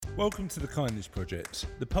Welcome to the Kindness Project,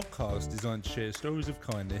 the podcast designed to share stories of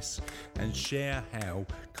kindness and share how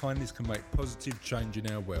kindness can make positive change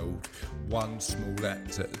in our world, one small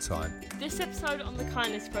act at a time. This episode on the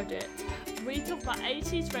Kindness Project, we talk about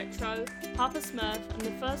 80s Retro, Papa Smurf, and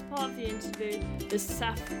the first part of the interview is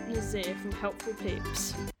Saf Nazeer from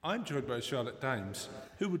Helpfulpeeps. I'm joined by Charlotte Dames,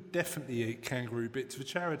 who would definitely eat kangaroo bits for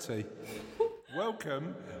charity.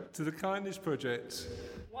 Welcome to the Kindness Project.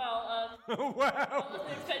 Wow. Wow. I wasn't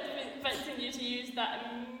expecting you to use that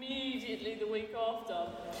immediately the week after.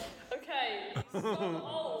 Okay, he's so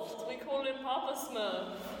old, we call him Papa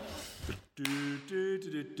Smurf.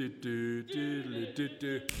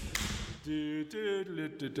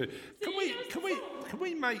 Can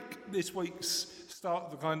we make this week's start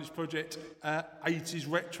of the Kindness Project 80s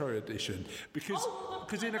Retro edition? Because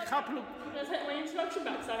in a couple of... Can I take my introduction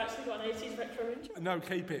back, because I've actually got an 80s Retro intro? No,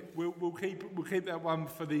 keep it. We'll keep that one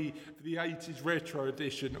for the 80s Retro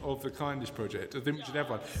edition of the Kindness Project. I think we should have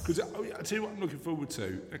one. Because I tell you what I'm looking forward to.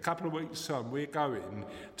 In a couple of weeks' time, we're going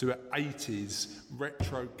to an 80s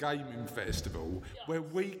Retro Gaming Festival where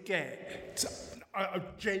we get... I'm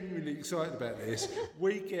genuinely excited about this.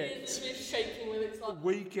 We get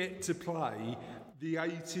to play the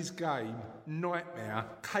 80s game Nightmare,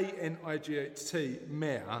 K-N-I-G-H-T,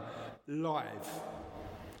 Mare, live.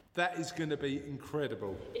 That is going to be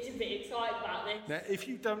incredible. It's a bit excited about this. Now, if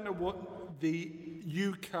you don't know what the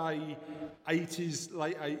UK 80s,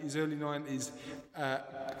 late 80s, early 90s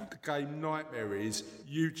game Nightmare is,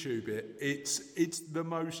 YouTube it. It's the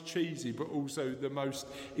most cheesy but also the most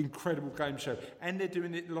incredible game show. And they're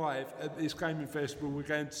doing it live at this gaming festival we're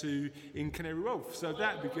going to in Canary Wharf. So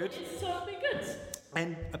that'd be good. It'll be good.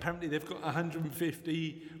 And apparently they've got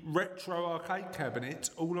 150 retro arcade cabinets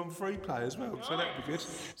all on free play as well. Nice. So that'd be good.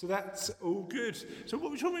 So that's all good. So what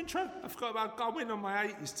was your intro? I forgot about going on my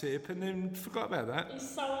 80s tip and then forgot about that. He's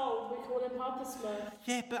so old, we call him Papa Smurf.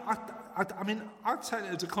 Yeah, but I mean, I'd take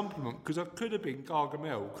it as a compliment because I could have been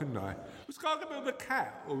Gargamel, couldn't I? Was Gargamel the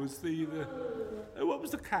cat or was the what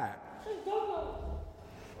was the cat?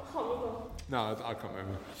 No, I can't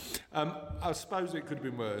remember. I suppose it could have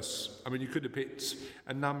been worse. I mean, you could have picked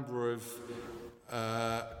a number of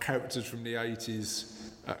characters from the 80s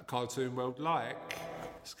cartoon world, like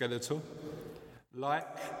Skeletor, like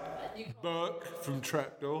Burke from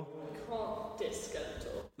Trapdoor. Can't diss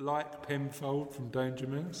Skeletor. Like Penfold from Danger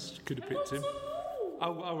Mouse. You could have picked him.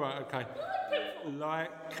 Oh, all right, okay.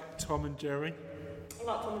 Like Tom and Jerry. I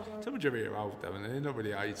like Tom and Jerry. Tom and Jerry are old, though, and they're not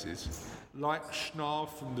really 80s. Like Snarf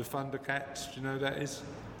from the Thundercats. Do you know who that is?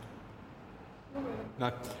 No?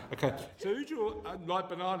 Okay. So who's your... like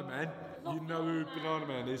Banana Man. You know who Banana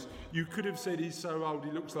Man is. You could have said he's so old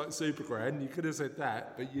he looks like Supergran. You could have said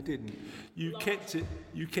that, but you didn't. You kept it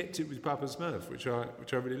with Papa Smurf, which I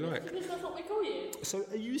really like. Because that's what we call you. So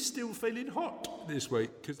are you still feeling hot this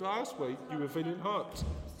week? Because last week you were feeling hot.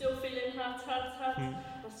 Still feeling hot.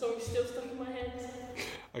 My song's still stuck in my head.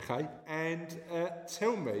 Okay. And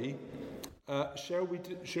tell me... shall we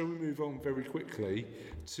move on very quickly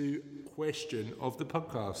to question of the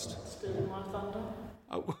podcast? Stealing my thunder.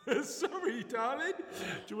 Oh, sorry, darling.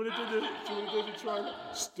 Do you want to do the try?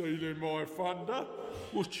 Stealing my thunder?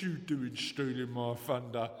 What you doing stealing my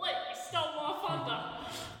thunder? Wait, you stole my thunder.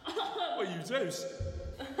 What are you, Zeus?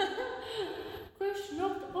 Question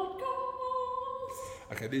of the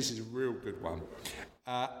podcast. Okay, this is a real good one.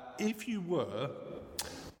 If you were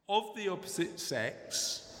of the opposite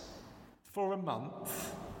sex for a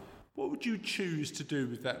month, what would you choose to do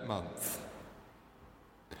with that month?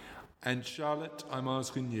 And Charlotte, I'm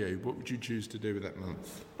asking you, what would you choose to do with that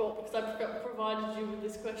month? Well, because I provided you with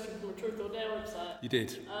this question from a Truth or Dare website. You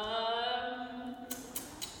did.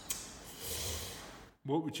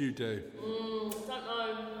 What would you do? I don't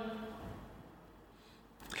know.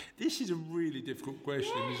 This is a really difficult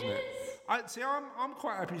question, isn't it? I'm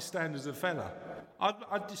quite happy staying as a fella.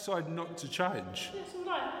 I'd decide not to change. Yes, I'm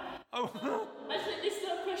right. Oh. I think this is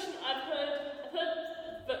a question I've heard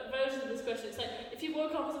versions of this question. It's like, if you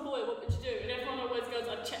woke up as a boy, what would you do? And everyone always goes,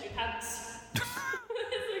 I'd check your pants.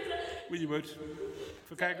 Well, you would.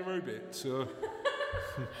 For kangaroo bits, or...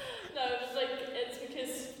 No, it's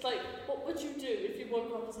because, what would you do if you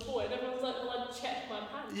woke up as a boy? And everyone's like, well, I'd check my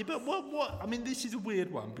pants. Yeah, but what? I mean, this is a weird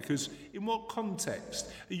one, because in what context?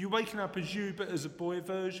 Are you waking up as you, but as a boy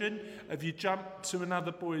version? Have you jumped to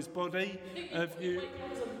another boy's body? Have you... waking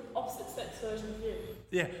up as an opposite sex version of you.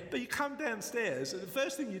 Yeah, but you come downstairs, and the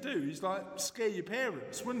first thing you do is, scare your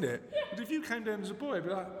parents, wouldn't it? Yeah. But if you came down as a boy, it'd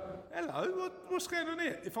be like, hello, what's going on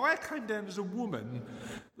here? If I came down as a woman,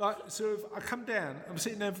 if I come down, I'm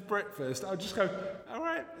sitting there for breakfast, I'd just go, all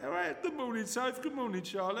right, good morning, Soph, good morning,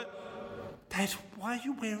 Charlotte. Dad, why are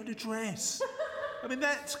you wearing a dress? I mean,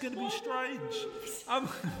 that's going to be strange.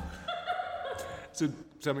 So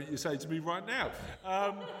something you say to me right now.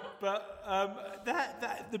 But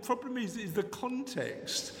the problem is the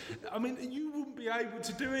context. I mean, you wouldn't be able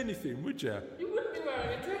to do anything, would you? You wouldn't be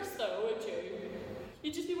wearing a dress, though, would you?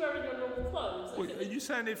 You'd just be wearing your normal clothes. What, are you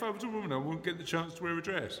saying if I was a woman, I wouldn't get the chance to wear a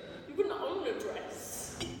dress? You wouldn't own a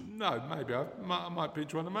dress. No, maybe. I might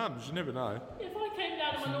pinch one of mums. You never know. If I came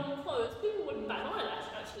down in my normal clothes, people wouldn't bat an eyelash,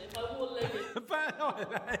 actually, if I wore leggings. Bat an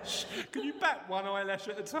eyelash? Can you bat one eyelash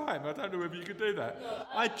at a time? I don't know whether you could do that. No,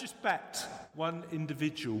 I'd just bat one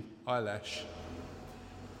individual eyelash.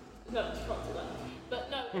 No, you can't do that. But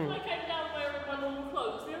no, if I came down wearing my normal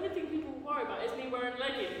clothes, the only thing people would worry about is me wearing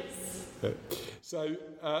leggings. So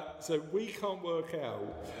we can't work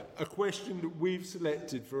out a question that we've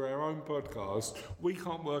selected for our own podcast. We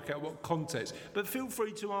can't work out what context. But feel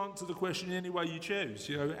free to answer the question any way you choose.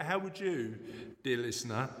 You know, how would you, dear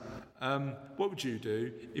listener, what would you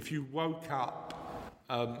do if you woke up?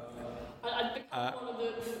 I'd become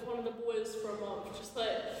one of the boys for a month, just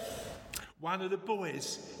like. One of the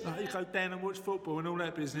boys? Like you go down and watch football and all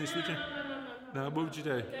that business, would you? No, what would you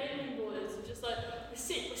do? Gaming boys, just like we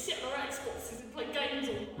sit on our Xboxes and play games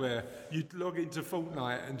all night. Where you'd log into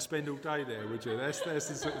Fortnite and spend all day there, would you? That's the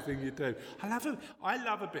sort of thing you'd do. I love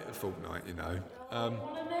a bit of Fortnite, you know.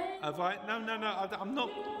 Have I? No, I'm not.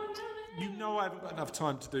 You know, I haven't got enough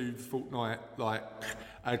time to do Fortnite like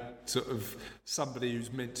a sort of somebody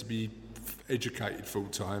who's meant to be educated full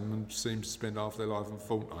time and seems to spend half their life on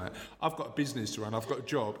Fortnite. I've got a business to run, I've got a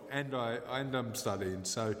job, and I'm studying,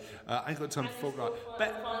 so I ain't got time for Fortnite.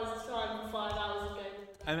 But finds time for 5 hours a game.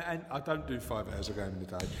 And I don't do 5 hours a game in a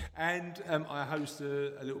day. And I host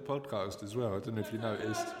a little podcast as well. I don't know if you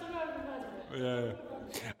noticed. Yeah.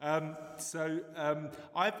 I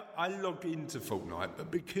log into Fortnite,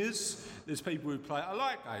 but because there's people who play, I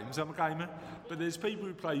like games, I'm a gamer, but there's people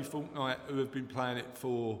who play Fortnite who have been playing it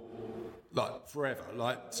for like forever,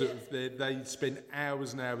 like sort of they spend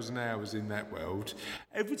hours and hours and hours in that world.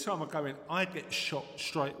 Every time I go in, I get shot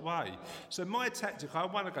straight away. So my tactic, I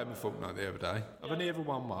won a game of Fortnite the other day. I've only ever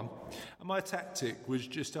won one. And my tactic was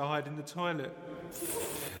just to hide in the toilet.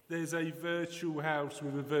 There's a virtual house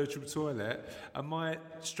with a virtual toilet, and my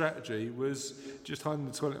strategy was just hide in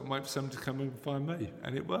the toilet and wait for someone to come and find me,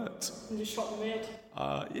 and it worked. And just shot them in.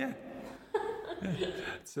 Yeah. Yeah.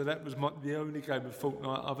 So that was the only game of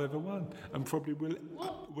Fortnite I've ever won, and probably will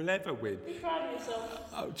ever win. Be proud of yourself.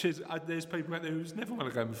 Oh, cheers. There's people out there who's never won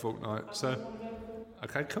a game of Fortnite. So,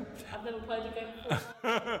 okay, cool. I've never played a game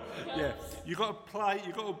before. Yeah, you got to play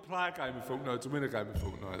a game of Fortnite to win a game of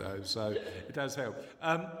Fortnite, though. So it does help.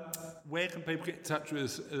 Where can people get in touch with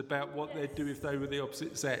us about what they'd do if they were the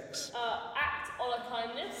opposite sex? Act on a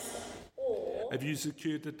kindness. Have you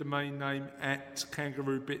secured the domain name at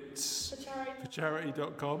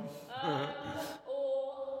kangaroobits4charity.com?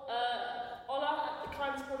 Or Ola at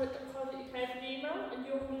thekindnessproject.co.uk for the email, and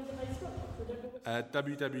you're on the Facebook.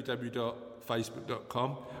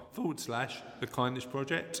 www.facebook.com/The Kindness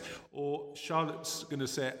Project. Or Charlotte's going to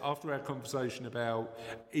set, after our conversation about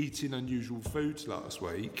eating unusual foods last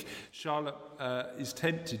week, Charlotte is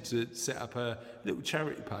tempted to set up a little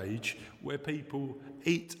charity page where people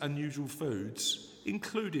eat unusual foods,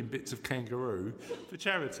 including bits of kangaroo, for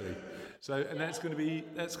charity. So, and that's going to be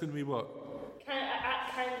what? At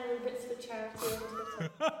Kangaroo Bits for Charity.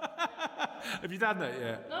 Have you done that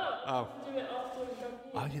yet? No. Oh. Do it after we've done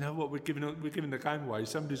here. Oh, you know what? We're giving the game away.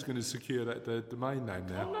 Somebody's going to secure the domain name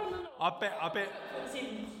now. Oh, no.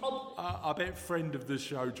 I bet friend of the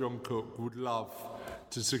show John Cook would love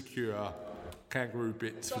to secure Kangaroo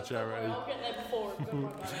Bits for charity. I'll get there before.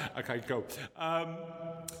 Okay, cool.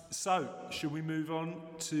 So, should we move on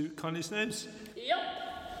to kindness news? Yep.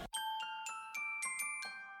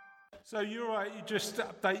 So you're right, you just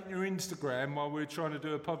updating your Instagram while we're trying to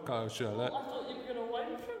do a podcast, Charlotte. I thought you were going to wait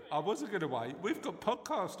for me. I wasn't going to wait. We've got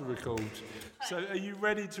podcasts to record. So are you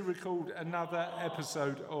ready to record another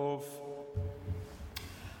episode of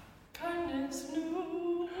Kindness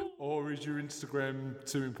News? Or is your Instagram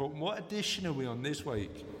too important? What edition are we on this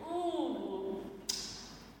week? Ooh.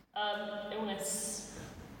 Illness.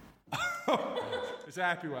 It's a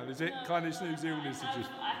happy one, is it? No, Kindness News illness. I have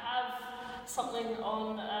something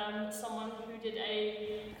on someone who did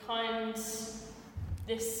a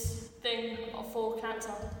this thing for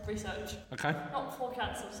cancer research. Okay. Not for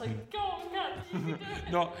cancer, so go on, cancer, you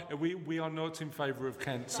can do it. We are not in favour of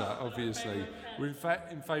cancer, obviously. We're in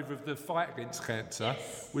fact in favour of the fight against cancer,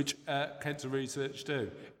 Yes. which cancer research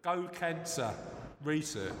do. Go cancer.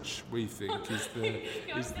 research, we think, is the...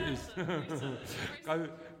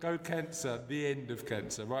 Go cancer, the end of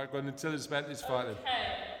cancer. Right, go on and tell us about this fight then.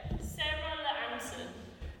 Okay, Sarah Nazeer.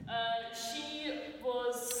 She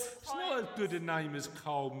was... It's not as good a name as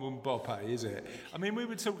Carl Mbappe, is it? I mean, we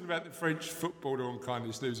were talking about the French footballer on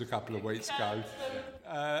Kindness News a couple of weeks ago.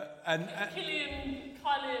 And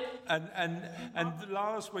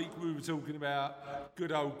last week we were talking about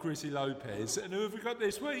good old Chrissy Lopez. And who have we got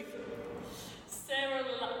this week? Sarah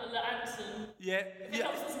Nazeer. Yeah. It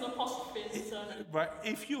comes as an apostrophe in the surname. Right,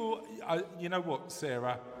 if you're... you know what,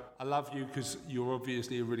 Sarah? I love you because you're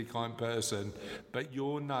obviously a really kind person, but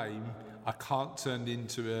your name, I can't turn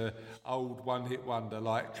into a old one-hit wonder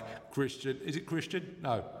like Christian. Is it Christian?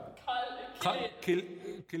 No.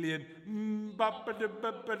 Killian.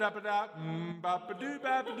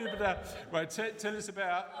 Right, tell us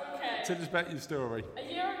about your story. A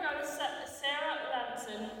year ago, Sarah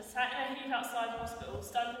Nazeer sat in her heat outside hospital,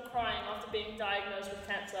 stunned and crying after being diagnosed with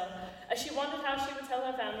cancer. As she wondered how she would tell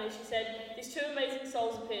her family, she said, "These two amazing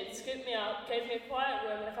souls appeared, scooped me up, gave me a quiet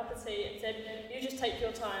room and a cup of tea, and said, 'You just take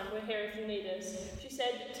your time, we're here if you need us.' She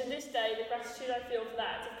said, 'To this day, the gratitude I feel for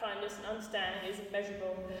that act of kindness and understanding is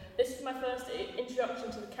immeasurable. This is my first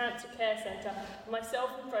introduction to the Cancer Care Centre, and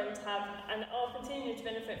myself and friends have, and are continuing to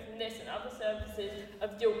benefit from this and other services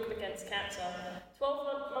of York against cancer.'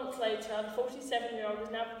 12 months later, the 47-year-old is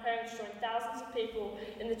now preparing to join thousands of people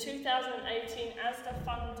in the 2018 Asda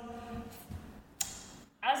Foundation.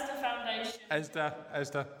 Asda,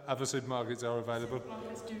 other supermarkets are available.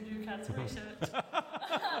 Supermarkets do cancer research.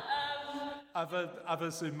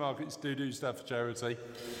 Other supermarkets do stuff for charity.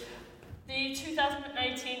 The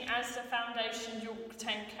 2018 Asda Foundation York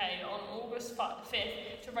 10K on August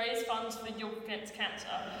 5th to raise funds for York Against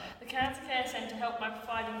Cancer. The Cancer Care Centre helped by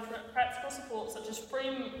providing practical support such as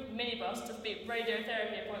free minibus to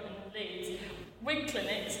radiotherapy appointment in Leeds, wig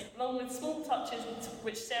clinics, along with small touches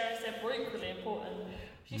which Sarah said were equally important.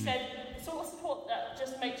 She said, the sort of support that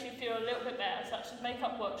just makes you feel a little bit better, such as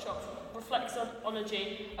makeup workshops,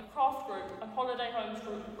 reflexology, a craft group, and holiday homes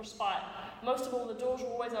for respite. Most of all, the doors are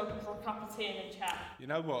always open for a cup of tea and a chat. You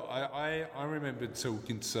know what? I remember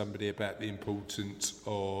talking to somebody about the importance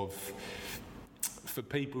of, for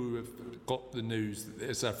people who have got the news that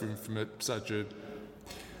they're suffering from such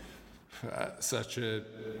a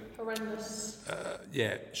horrendous,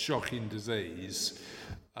 shocking disease.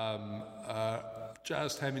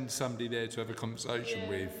 Just having somebody there to have a conversation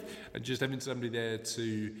with, and just having somebody there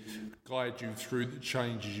to guide you through the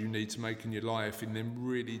changes you need to make in your life in them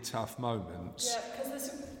really tough moments. Yeah,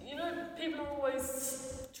 because people are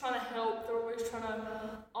always trying to help, they're always trying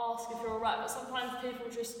to ask if you're alright, but sometimes people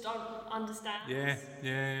just don't understand. Yeah.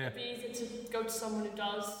 It'd be easier to go to someone who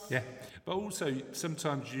does. Yeah, but also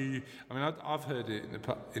sometimes I've heard it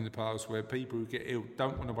in the past where people who get ill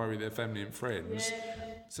don't want to worry their family and friends. Yeah.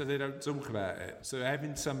 So they don't talk about it. So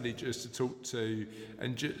having somebody just to talk to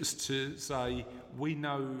and just to say, we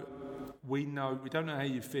don't know how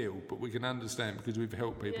you feel, but we can understand because we've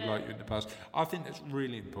helped people like you in the past. I think that's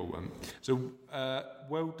really important. So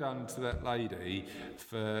well done to that lady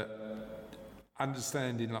for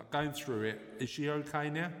understanding, going through it. Is she okay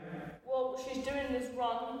now? Well, she's doing this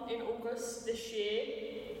run in August this year.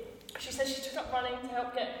 She says she took up running to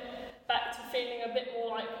help get back to feeling a bit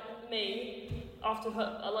more like me. After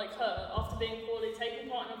being poorly, taking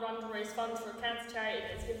part in a run to raise funds for a cancer charity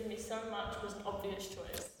that's given me so much was an obvious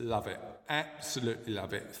choice. Love it. Absolutely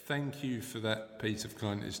love it. Thank you for that piece of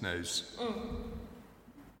kindness news.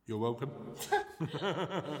 You're welcome.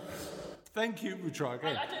 Thank you. We'll try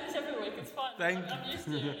again. I do this every week. It's fine. I'm used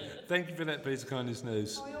to it. Thank you for that piece of kindness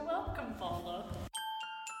news. Oh, you're welcome, Father.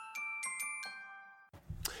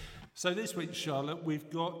 So this week, Charlotte, we've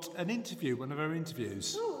got an interview, one of our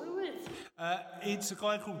interviews. Oh, who is? It's a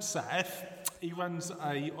guy called Saf. He runs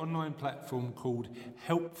an online platform called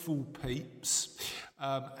Helpfulpeeps,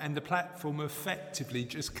 and the platform effectively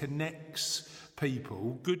just connects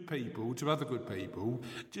people, good people, to other good people,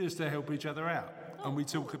 just to help each other out. And we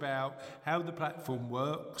talk about how the platform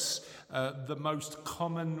works, the most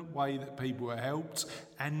common way that people are helped,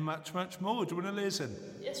 and much, much more. Do you want to listen?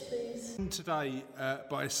 Yes, please. Today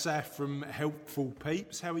by Saf from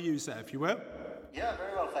Helpfulpeeps. How are you, Saf? You well? Yeah,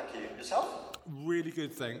 very well, thank you. Yourself? Really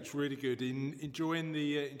good, thanks. Really good. Enjoying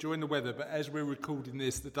the weather. But as we're recording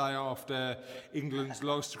this the day after England's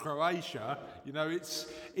lost to Croatia,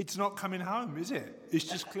 it's not coming home, is it? It's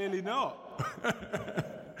just clearly not.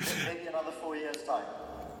 Maybe another 4 years' time.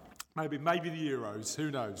 Maybe the Euros.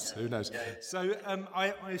 Who knows? Who knows? So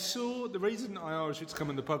I saw the reason I asked you to come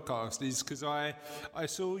on the podcast is because I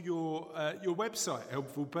saw your website,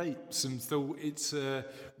 Helpfulpeeps, and thought it's a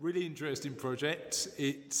really interesting project.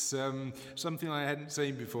 It's something I hadn't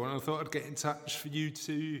seen before, and I thought I'd get in touch for you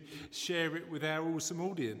to share it with our awesome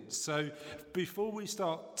audience. So before we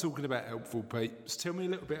start talking about Helpfulpeeps, tell me a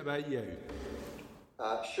little bit about you.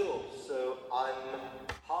 Sure. So I'm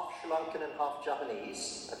half Sri Lankan and half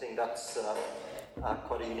Japanese. I think that's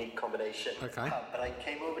quite a unique combination. Okay. But I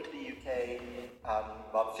came over to the UK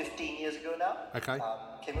about 15 years ago now. Okay.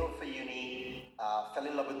 Came over for uni, fell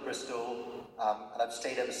in love with Bristol, and I've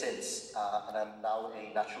stayed ever since. And I'm now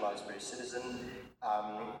a naturalised British citizen.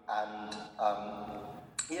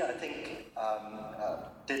 I think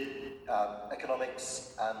did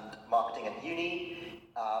economics and marketing at uni.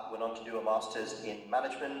 Went on to do a master's in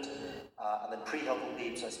management, and then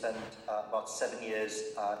pre-Helpfulpeeps I spent about 7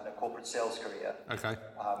 years in a corporate sales career. Okay.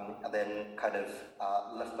 And then kind of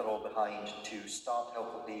left that all behind to start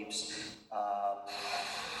Helpfulpeeps,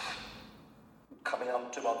 coming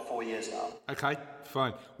up to about 4 years now. Okay,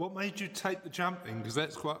 fine. What made you take the jump in? Because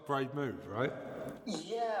that's quite a brave move, right?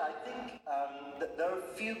 Yeah, I think there are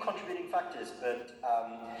a few contributing factors, but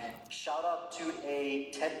shout out to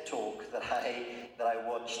a TED talk that I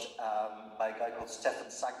watched by a guy called Stefan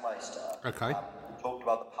Sagmeister. Okay. Who talked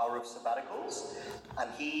about the power of sabbaticals, and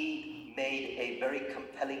he made a very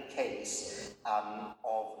compelling case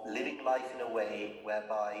of living life in a way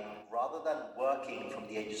whereby rather than working from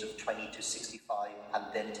the ages of 20 to 65 and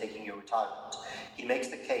then taking your retirement, he makes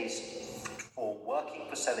the case for working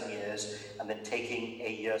for 7 years and then taking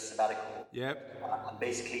a year sabbatical. Yep. And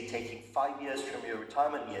basically taking 5 years from your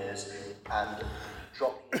retirement years and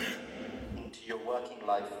dropping into your working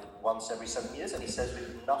life once every 7 years. And he says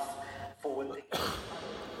with enough forward thinking,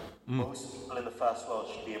 most people in the first world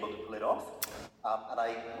should be able to pull it off. And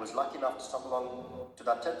I was lucky enough to stumble on to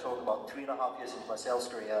that TED talk about 3.5 years into my sales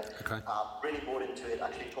career. Okay. Really bought into it.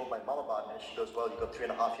 Actually told my mum about it, and she goes, "Well, you've got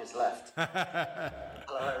 3.5 years left."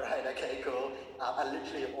 All right, okay, cool. And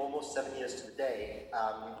literally almost 7 years to the day,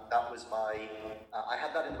 that was my. I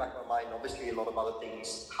had that in the back of my mind. Obviously, a lot of other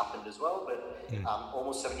things happened as well, but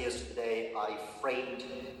almost 7 years to the day, I framed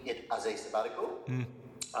it as a sabbatical, and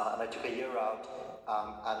I took a year out.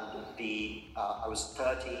 I was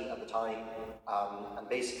 30 at the time, and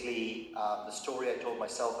basically the story I told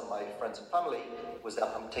myself and my friends and family was that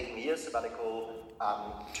I'm taking a year sabbatical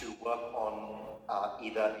to work on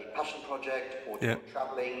either a passion project or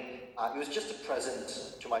traveling. It was just a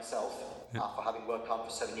present to myself for having worked hard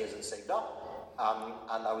for 7 years and saved up.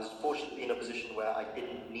 And I was fortunate to be in a position where I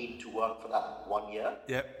didn't need to work for that 1 year.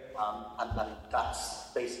 Yep. And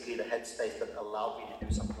that's basically the headspace that allowed me to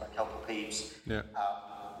do something like Helpfulpeeps,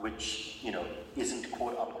 which isn't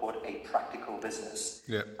quote unquote a practical business.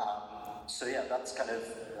 Yeah. So that's kind of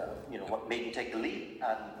what made me take the leap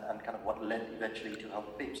and kind of what led eventually to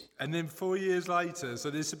Helpfulpeeps. And then 4 years later, so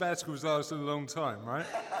this sabbatical's lasted a long time, right?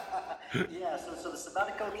 Yeah, so the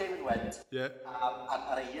sabbatical came and went. Yeah.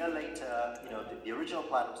 And a year later, the original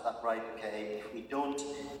plan was that, right, okay, if we don't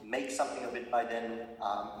make something of it by then,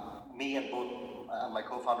 me and both my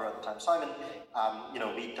co-founder at the time, Simon,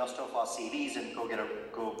 we dust off our CVs and go get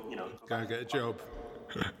a job.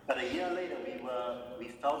 But a year later, we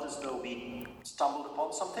felt as though we stumbled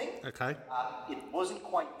upon something. Okay. It wasn't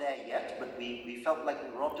quite there yet, but we felt like we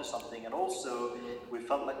were onto something, and also we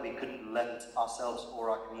felt like we couldn't let ourselves or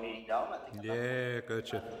our community down. I think. Yeah,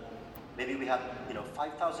 gotcha. Maybe we had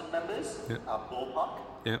 5,000 members, ballpark.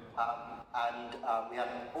 Yeah. And we had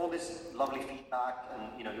all this lovely feedback,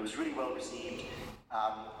 and it was really well received.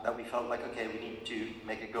 That we felt like, okay, we need to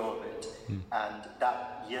make a go of it. And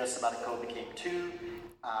that year sabbatical became 2,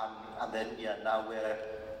 and then now we're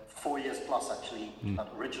 4 years plus actually that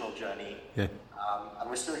original journey. Yeah. And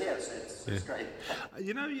we're still here, so it's great.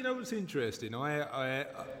 You know what's interesting?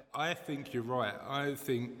 I think you're right. I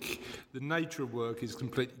think the nature of work is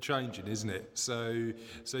completely changing, isn't it?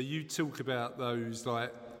 So you talk about those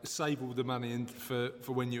like save all the money and for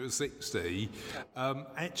when you're 60.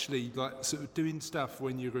 Actually, like sort of doing stuff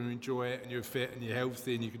when you're going to enjoy it and you're fit and you're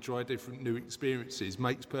healthy and you can try different new experiences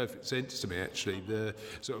makes perfect sense to me. Actually, the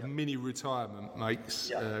sort of mini retirement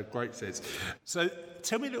makes great sense. So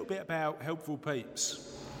tell me a little bit about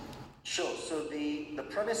Helpfulpeeps. Sure. So the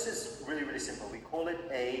premise is really, really simple. We call it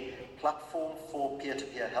a platform for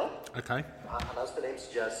peer-to-peer help. Okay. And as the name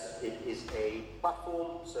suggests, it is a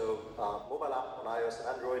platform, so mobile app on iOS and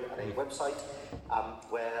Android, and a website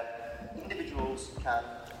where individuals can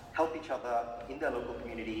help each other in their local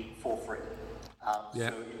community for free.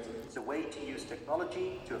 So it's a way to use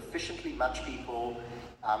technology to efficiently match people,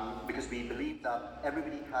 because we believe that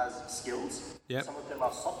everybody has skills. Yep. Some of them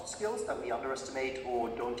are soft skills that we underestimate or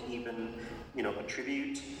don't even,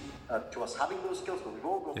 attribute to us having those skills, but we've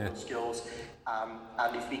all got those skills.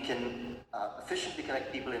 And if we can efficiently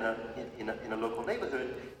connect people in a local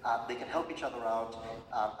neighborhood, they can help each other out,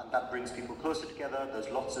 and that brings people closer together. There's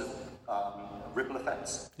lots of ripple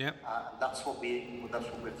effects. Yep. And that's what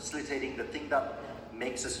we're facilitating. The thing that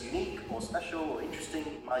makes us unique or special or interesting,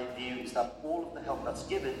 in my view, is that all of the help that's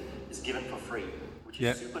given is given for free, which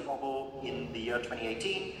is super novel in the year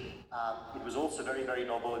 2018. It was also very, very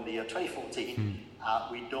novel in the year 2014.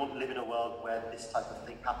 We don't live in a world where this type of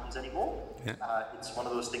thing happens anymore. It's one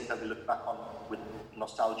of those things that we look back on with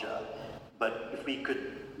nostalgia. But if we could,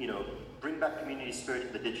 bring back community spirit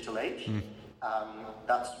in the digital age,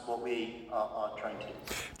 that's what we are trying to do.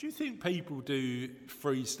 Do you think people do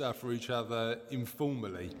free stuff for each other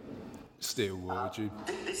informally still, or do you?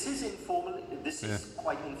 This is informally. This is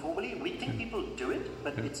quite informally. We think people do it,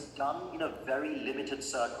 but it's done in a very limited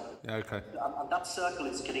circle. Okay. And that circle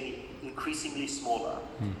is getting increasingly smaller.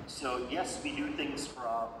 So yes, we do things for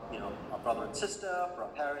our brother and sister, for our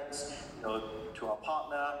parents, to our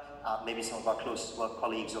partner, maybe some of our closest work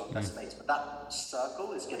colleagues or classmates. But that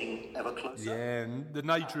circle is getting ever closer. Yeah, and the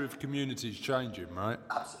nature of community is changing, right?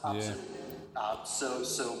 Absolutely.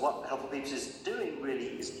 So what Helpfulpeeps is doing really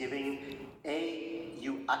is giving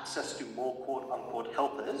you access to more quote-unquote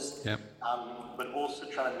helpers, but also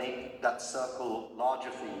trying to make that circle larger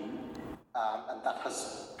for you, and that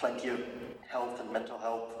has plenty of health and mental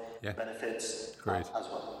health benefits as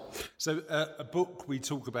well. So a book we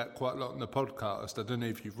talk about quite a lot on the podcast, I don't know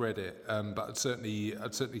if you've read it, but I'd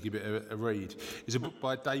certainly give it a read. It's a book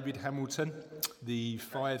by David Hamilton, The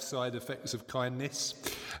 5 Side Effects of Kindness.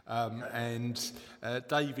 And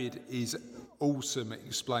David is awesome at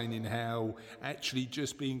explaining how actually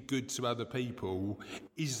just being good to other people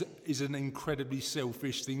is an incredibly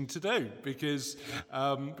selfish thing to do, because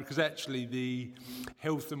actually the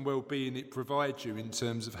health and well-being it provides you in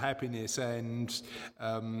terms of happiness and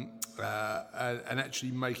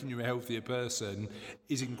actually making you a healthier person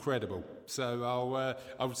is incredible. So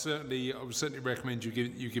I would certainly recommend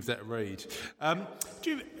you give that a read.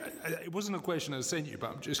 It wasn't a question I sent you,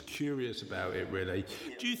 but I'm just curious about it really.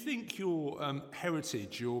 Do you think your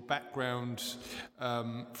heritage, your background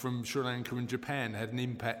from Sri Lanka and Japan had an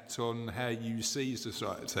impact on how you see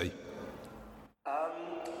society?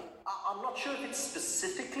 I'm not sure if it's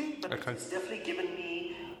specifically, but it's definitely given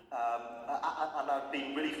me, and I've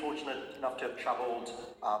been really fortunate enough to have travelled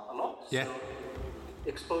a lot. Yeah. So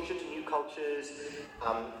exposure to new cultures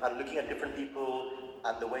and looking at different people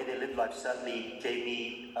and the way they live life certainly gave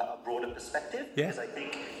me a broader perspective. Yeah. Because I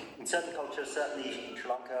think in certain cultures, certainly in Sri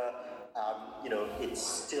Lanka, it's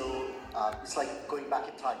still, it's like going back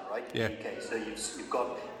in time, right? In the UK. So you've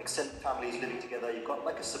got extended families living together, you've got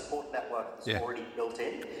like a support network that's already built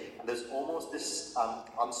in, and there's almost this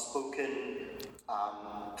unspoken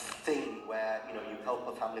thing where, you help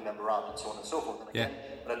a family member out and so on and so forth. And again,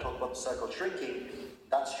 when I talk about the circle shrinking,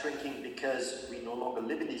 that's shrinking because we no longer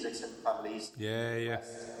live in these extended families.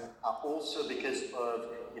 Also because of,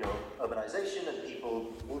 urbanization and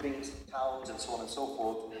people moving to towns and so on and so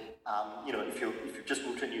forth. If you've just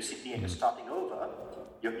moved to a new city and you're starting over,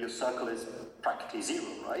 your circle is practically zero,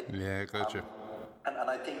 right? Yeah, gotcha. And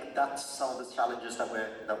I think that's some of the challenges that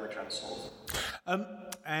we're trying to solve.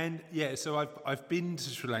 So I've been to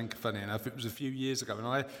Sri Lanka, funny enough. It was a few years ago,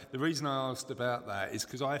 and the reason I asked about that is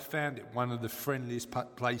because I found it one of the friendliest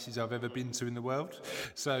places I've ever been to in the world.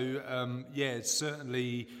 So it's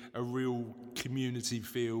certainly a real community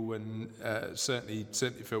feel, and certainly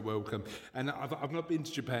felt welcome. And I've not been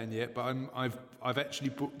to Japan yet, but I've actually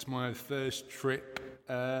booked my first trip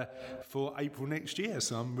for April next year,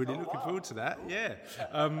 so I'm really looking forward to that.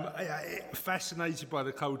 Fascinated by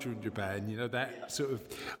the culture in Japan, that sort of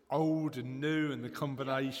old and new and the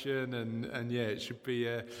combination, and it should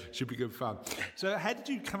be good fun. So how did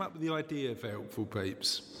you come up with the idea for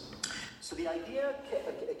Helpfulpeeps? So the idea,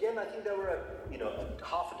 again, I think there were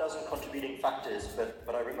half a dozen contributing factors,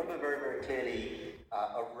 but I remember very, very clearly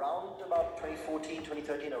around about 2014,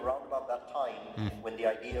 2013, around about that time when the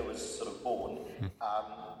idea was sort of born,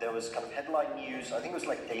 there was kind of headline news, I think it was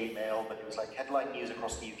like Daily Mail, but it was like headline news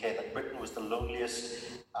across the UK that Britain was the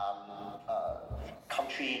loneliest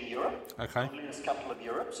country in Europe, loneliness capital of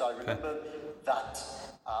Europe. So I remember that.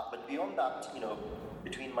 But beyond that,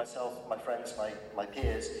 between myself, my friends, my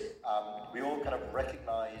peers, we all kind of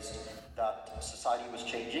recognized that society was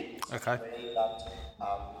changing in such a way that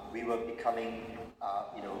we were becoming,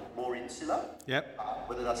 more insular. Yep.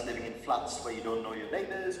 Whether that's living in flats where you don't know your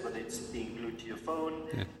neighbors, whether it's being glued to your phone.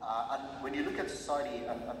 And when you look at society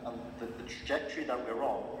and the trajectory that we're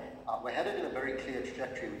on, we're headed in a very clear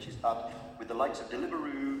trajectory, which is that with the likes of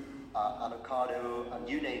Deliveroo, Avocado, and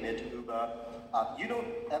you name it, Uber, you don't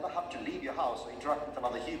ever have to leave your house or interact with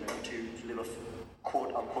another human to live a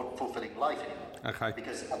quote-unquote fulfilling life anymore.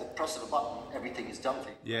 Because at the press of a button, everything is done for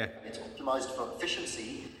you. And it's optimized for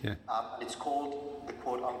efficiency, and it's called the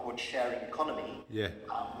quote-unquote sharing economy.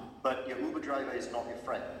 But your Uber driver is not your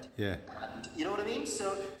friend. And you know what I mean?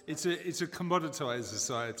 So it's a commoditized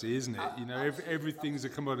society, isn't it? Everything's a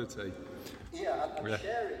commodity. And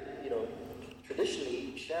sharing,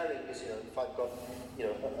 traditionally sharing is, if I've got,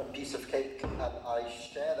 a piece of cake and I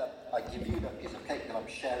share that, I give you that piece of cake, then I'm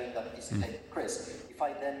sharing that piece of cake with Chris. If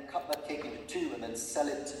I then cut that cake into two and then sell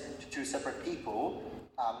it to two separate people,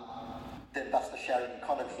 then that's the sharing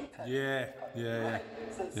economy. Right?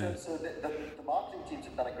 So the marketing teams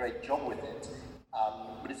have done a great job with it,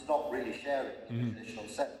 but it's not really sharing in the traditional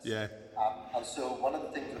sense. And so one of the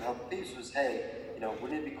things with Helpfulpeeps was, hey,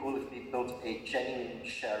 wouldn't it be cool if we built a genuine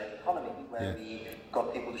sharing economy where we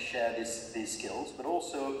got people to share these skills, but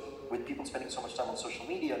also with people spending so much time on social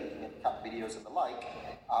media, looking at cat videos and the like,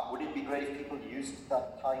 would it be great if people used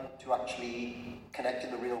that time to actually connect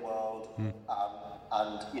in the real world and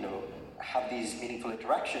have these meaningful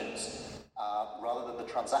interactions rather than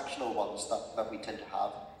the transactional ones that we tend to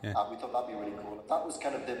have? We thought that'd be really cool. And that was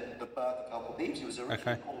kind of the birth of Helpfulpeeps. It was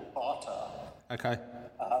originally called Barter.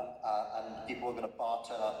 And people were going to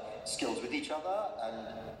barter skills with each other,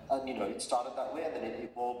 and it started that way, and then it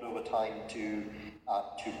evolved over time to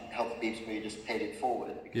Helpfulpeeps, where you just paid it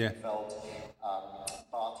forward because we felt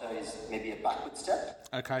barter is maybe a backward step.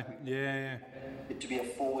 It to be a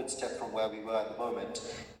forward step from where we were at the moment,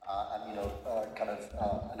 and kind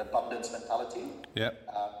of an abundance mentality.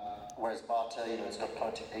 Whereas barter, it's got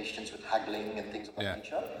connotations with haggling and things of that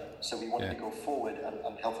nature. So we wanted to go forward,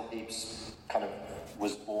 and Helpfulpeeps kind of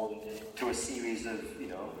was born through a series of,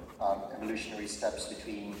 evolutionary steps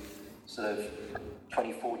between sort of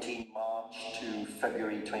 2014 March to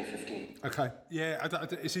February 2015.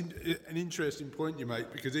 It's an interesting point you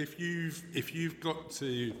make, because if you've got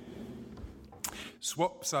to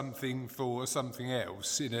swap something for something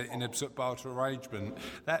else in a sort of barter arrangement,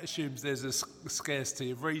 that assumes there's a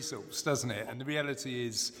scarcity of resource, doesn't it? And the reality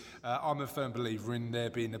is, I'm a firm believer in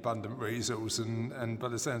there being abundant resource, and by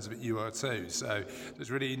the sounds of it, you are too. So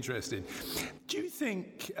it's really interesting. Do you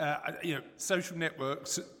think, social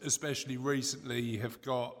networks, especially recently, have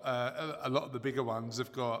got a lot of the bigger ones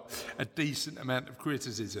have got a decent amount of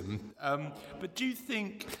criticism? But do you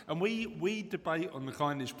think, and we debate on the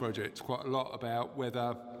Kindness Project quite a lot about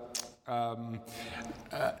whether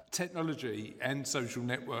technology and social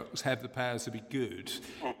networks have the power to be good.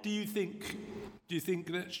 Do you think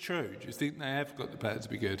that's true? Do you think they have got the power to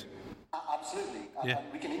be good? Absolutely.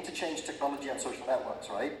 And we can interchange technology and social networks,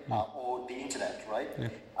 right? Or the internet, right?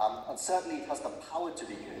 And certainly it has the power to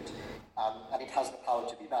be good, and it has the power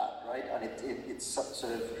to be bad, right? And it's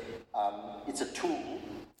sort of it's a tool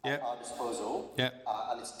at our disposal,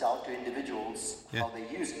 and it's down to individuals how they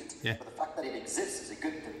use it. But the fact that it exists is a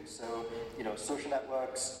good thing. So, social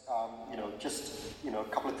networks, just, a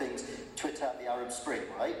couple of things, Twitter and the Arab Spring,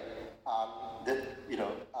 right?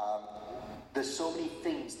 There's so many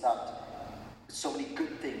things so many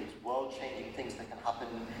good things, world-changing things that can happen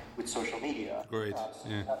with social media.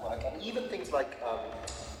 Network, and even things like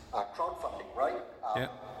crowdfunding, right?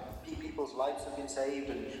 People's lives have been saved,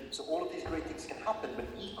 and so all of these great things can happen, but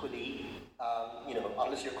equally,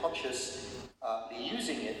 unless you're consciously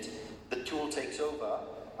using it, the tool takes over,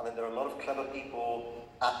 and then there are a lot of clever people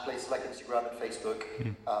at places like Instagram and Facebook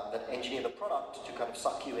that engineer the product to kind of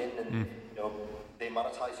suck you in, and they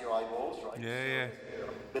monetize your eyeballs, right? A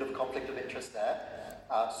bit of conflict of interest there.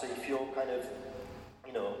 So if you're kind of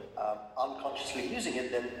unconsciously using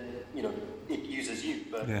it, then it uses you.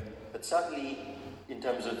 But certainly, in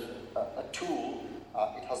terms of a tool,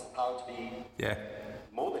 it has the power to be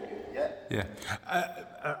more than good.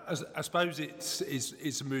 I suppose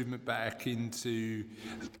it's a movement back into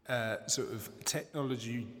sort of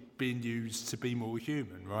technology being used to be more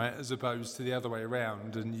human, right? As opposed to the other way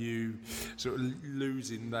around, and you sort of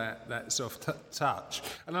losing that soft touch.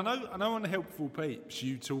 And I know on Helpful Peeps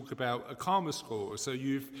you talk about a karma score, so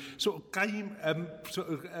you've sort of gamified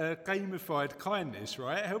kindness,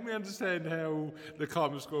 right? Help me understand how the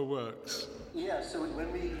karma score works. Yeah, so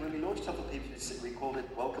when we launched Helpfulpeeps, we called it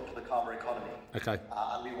Welcome to the Karma Economy. Okay.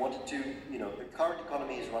 And we wanted to, the current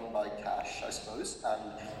economy is run by cash, I suppose,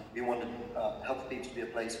 and we wanted Helpfulpeeps to be a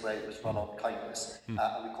place where it was run on kindness. And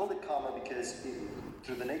we called it karma because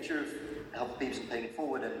through the nature of Helpfulpeeps and paying it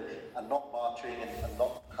forward and not bartering and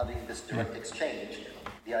not having this direct exchange,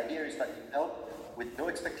 the idea is that you help with no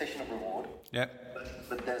expectation of reward. Yeah.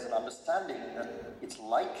 But there's an understanding that it's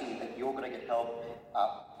likely that you're going to get help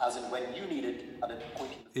as and when you need it at a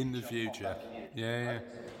point in the future. Yeah.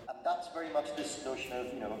 And that's very much this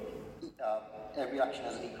notion of, every action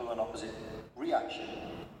has an equal and opposite reaction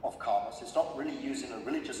of karma. So it's not really used in a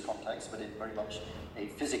religious context, but in very much a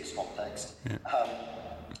physics context.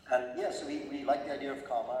 Yeah. So we like the idea of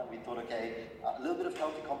karma, and we thought, okay, a little bit of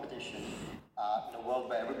healthy competition in a world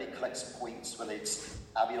where everybody collects points, whether it's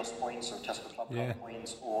Avios points or Tesco Club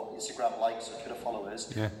points or Instagram likes or Twitter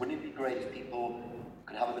followers. Yeah. Wouldn't it be great if people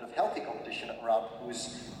could have a bit of healthy competition around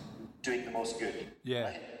who's doing the most good? Yeah,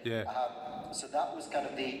 right? yeah. So that was kind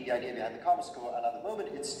of the idea behind the karma score, and at the moment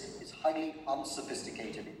it's highly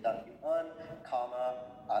unsophisticated in that you earn karma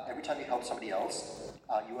every time you help somebody else.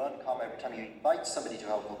 You earn karma every time you invite somebody to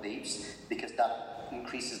Helpfulpeeps, because that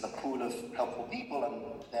increases the pool of helpful people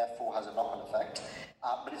and therefore has a knock-on effect.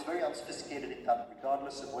 But it's very unsophisticated in that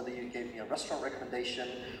regardless of whether you gave me a restaurant recommendation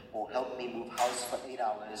or helped me move house for 8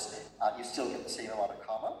 hours, you still get the same amount of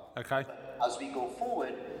karma. Okay. But as we go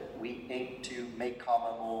forward, we aim to make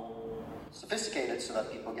karma more sophisticated so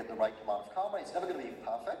that people get the right amount of karma. It's never going to be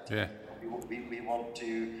perfect. Yeah. We want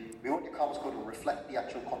your karma score to reflect the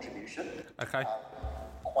actual contribution. Okay.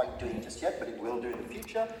 Quite doing just yet, but it will do in the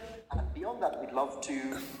future. And beyond that, we'd love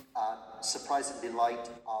to surprise and delight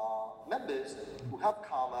our members who have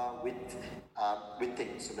karma with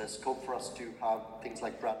things. So there's scope for us to have things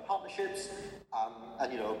like brand partnerships,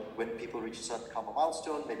 and when people reach a certain karma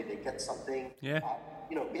milestone, maybe they get something. Yeah.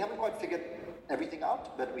 We haven't quite figured everything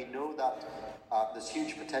out, but we know that there's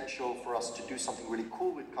huge potential for us to do something really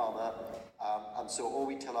cool with karma. And so all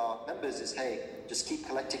we tell our members is, hey, just keep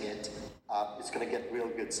collecting it. It's going to get real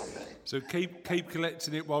good someday. So keep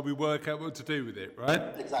collecting it while we work out what to do with it, right?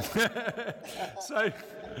 Exactly.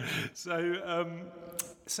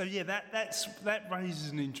 So yeah, that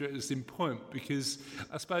raises an interesting point, because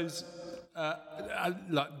I suppose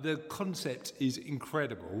like the concept is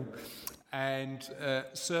incredible. And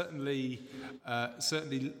certainly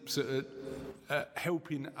sort of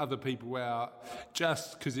helping other people out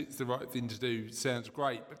just because it's the right thing to do sounds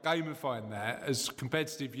great. But gamifying that, as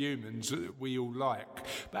competitive humans, we all like.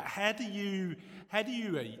 But how do you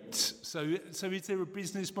eat? So is there a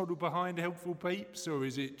business model behind Helpfulpeeps, or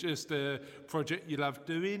is it just a project you love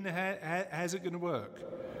doing? How's it going to work?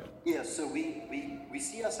 Yeah, so we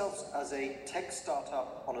see ourselves as a tech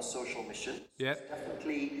startup on a social mission. Yeah. It's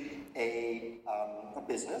definitely a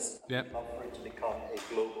business. Yeah. We'd love for it to become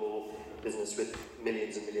a global business with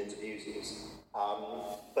millions and millions of users.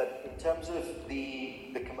 But in terms of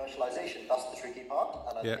the commercialization, that's the tricky part.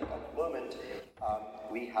 And I think at the moment,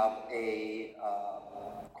 we have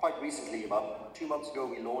quite recently, about 2 months ago,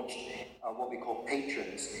 we launched what we call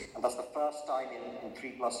patrons. And that's the first time in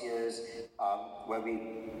 3+ years where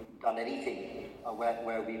we've done anything,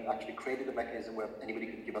 where we've actually created a mechanism where anybody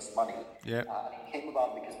could give us money. Yeah. And it came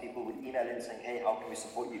about because people would email in saying, hey, how can we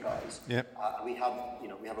support you guys? Yeah. And we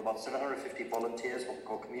have about 750 volunteers, what we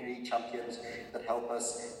call community champions, that help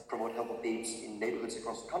us promote Helpfulpeeps in neighborhoods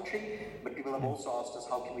across the country. But people have also asked us,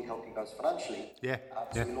 how can we help you guys financially? Yeah.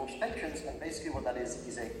 So we launched patrons, and basically what that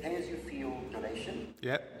is a pay-as-you-feel donation.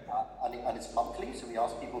 Yeah. And it's monthly, so we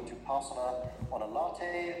ask people to pass on a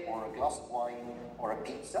latte or a glass of wine or a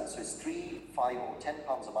pizza. So it's £3, £5, or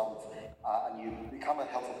 £10 a month, and you become a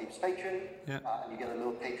Helpfulpeeps patron, and you get a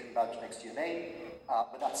little patron badge next to your name.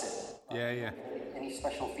 But that's it. Any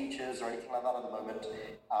special features or anything like that at the moment.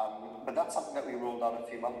 But that's something that we rolled out a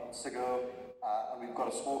few months ago, and we've got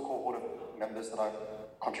a small cohort of members that are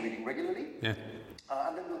contributing regularly. Yeah.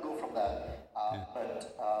 And then we'll go from there.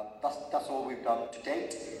 But that's all we've done to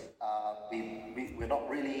date. We're not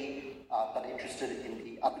really that interested in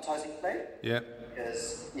the advertising play. Yeah.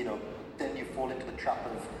 Because then you fall into the trap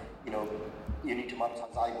of you need to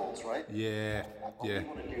monetize eyeballs, right? Yeah. What we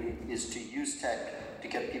want to do is to use tech to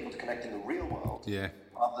get people to connect in the real world. Yeah.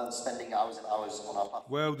 rather than spending hours and hours on our platform.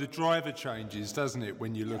 Well, the driver changes, doesn't it,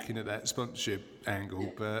 when you're looking at that sponsorship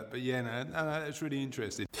angle? But yeah, no, that's really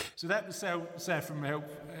interesting. So that was Saf from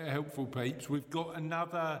Helpfulpeeps. We've got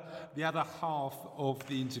the other half of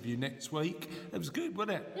the interview next week. That was good,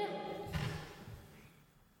 wasn't it? Yeah.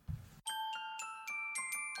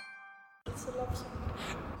 It's a love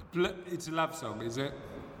song. It's a love song, is it?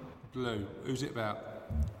 Blue. Who's it about?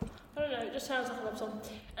 I don't know, it just sounds like a love song.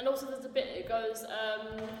 And also there's a bit, it goes,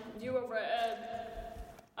 you were red,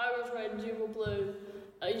 I was red, you were blue.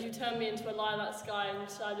 You turned me into a lilac sky and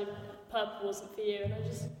decided purple wasn't for you. And I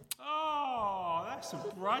just... Oh, that's a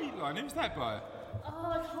great line. Who's that by? Oh,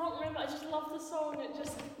 I can't remember. I just love the song. It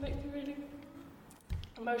just makes me really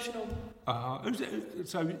emotional. Who's it?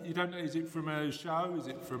 So you don't know, is it from a show? Is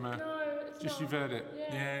it from a... No, it's just not. you've heard it?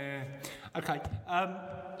 Yeah. Okay.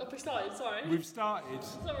 We started, sorry. We've started.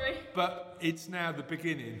 Sorry. But it's now the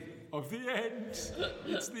beginning of the end.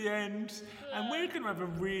 It's the end. And we're going to have a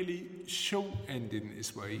really short ending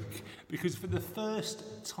this week because for the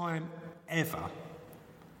first time ever,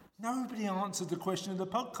 nobody answered the question of the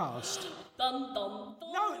podcast. Dun, dun, dun.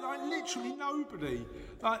 No, like literally nobody.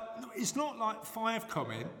 Like it's not like 5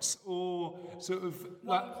 comments or sort of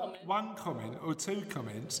one comment or 2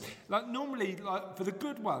 comments. Like normally, like for the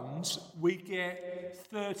good ones, we get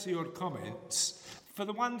 30 odd comments. For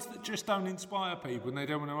the ones that just don't inspire people and they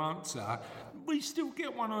don't want to answer, we still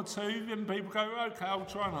get 1 or 2, and people go, okay, I'll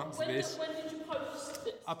try and answer this. When did you post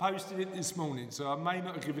it? I posted it this morning, so I may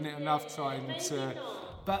not have given it enough time to.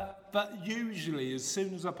 Not. But usually, as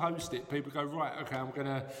soon as I post it, people go, right, okay, I'm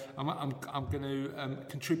gonna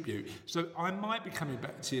contribute. So I might be coming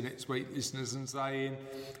back to you next week, listeners, and saying,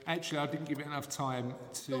 actually, I didn't give it enough time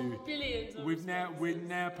to. Billions. With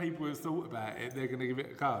now people have thought about it, they're going to give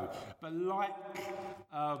it a go. But like,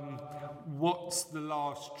 what's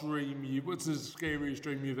the scariest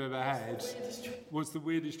dream you've ever had? What's the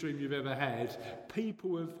weirdest dream you've ever had?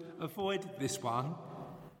 People have avoided this one.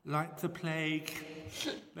 Like the plague.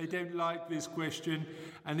 They don't like this question.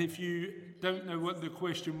 And if you don't know what the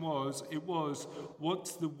question was, it was,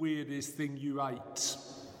 what's the weirdest thing you ate?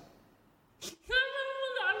 I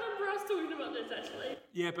remember us talking about this actually.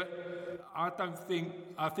 Yeah, but I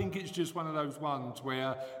think it's just one of those ones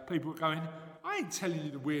where people are going, I ain't telling you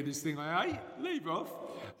the weirdest thing I ate. Leave off.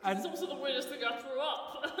 And it's also the weirdest thing I threw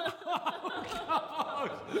up. Oh,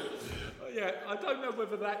 God. Yeah, I don't know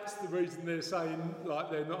whether that's the reason they're saying, like,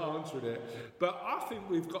 they're not answering it. But I think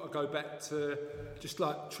we've got to go back to just,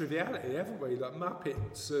 like, triviality, haven't we? Like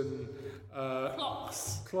Muppets and...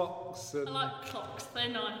 Clocks. And I like clocks, they're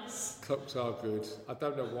nice. Clocks are good. I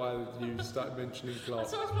don't know why you started mentioning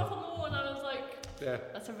clocks. I saw a clock on the wall and I was like, yeah,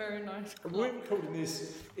 that's a very nice clock. We're recording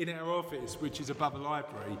this in our office, which is above a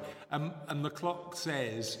library, and the clock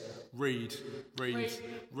says, read. You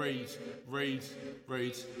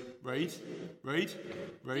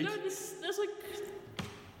know, there's like...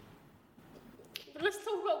 Let's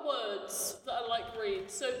talk about words that are like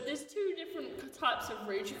read. So there's 2 different types of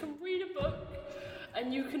read. You can read a book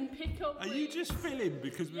and you can pick up... Are you just filling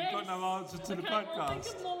because we've got no answer to the podcast? Well, think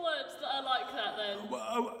of more words that are like that then.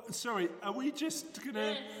 Well, sorry, are we just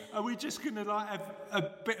gonna like have a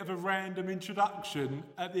bit of a random introduction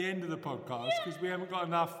at the end of the podcast because we haven't got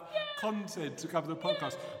enough content to cover the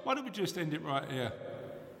podcast? Why don't we just end it right here?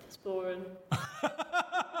 It's boring.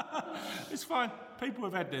 It's fine. People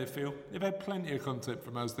have had their fill. They've had plenty of content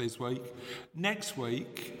from us this week. Next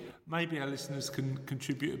week, maybe our listeners can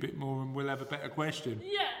contribute a bit more and we'll have a better question.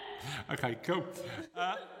 Yeah. Okay, cool.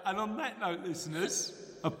 And on that note, listeners,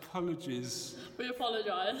 apologies. We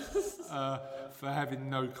apologise. For having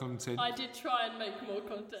no content. I did try and make more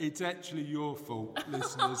content. It's actually your fault,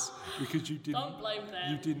 listeners, because you didn't. Don't blame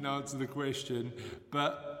them. You didn't answer the question.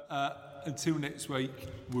 But until next week,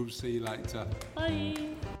 we'll see you later.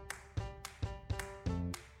 Bye.